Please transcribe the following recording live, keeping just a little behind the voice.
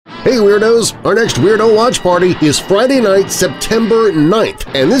Hey Weirdos! Our next Weirdo Watch Party is Friday night, September 9th,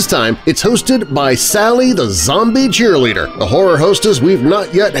 and this time it's hosted by Sally the Zombie Cheerleader, a horror hostess we've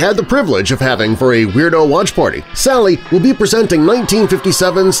not yet had the privilege of having for a Weirdo Watch Party. Sally will be presenting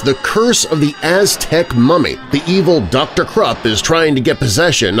 1957's The Curse of the Aztec Mummy. The evil Dr. Krupp is trying to get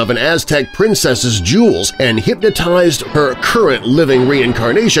possession of an Aztec princess's jewels and hypnotized her current living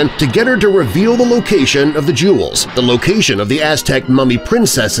reincarnation to get her to reveal the location of the jewels, the location of the Aztec mummy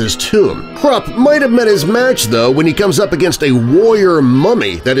princess's tomb. Krupp might have met his match, though, when he comes up against a warrior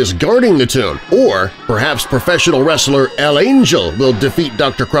mummy that is guarding the tomb. Or perhaps professional wrestler El Angel will defeat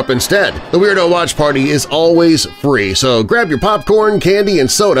Dr. Krupp instead. The Weirdo Watch Party is always free, so grab your popcorn, candy, and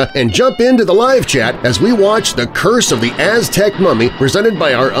soda and jump into the live chat as we watch The Curse of the Aztec Mummy presented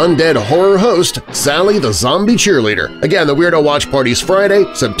by our undead horror host, Sally the Zombie Cheerleader. Again, the Weirdo Watch Party's Friday,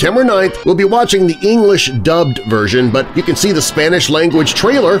 September 9th. We'll be watching the English dubbed version, but you can see the Spanish-language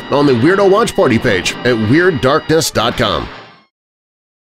trailer on the Weirdo Watch Party page at WeirdDarkness.com.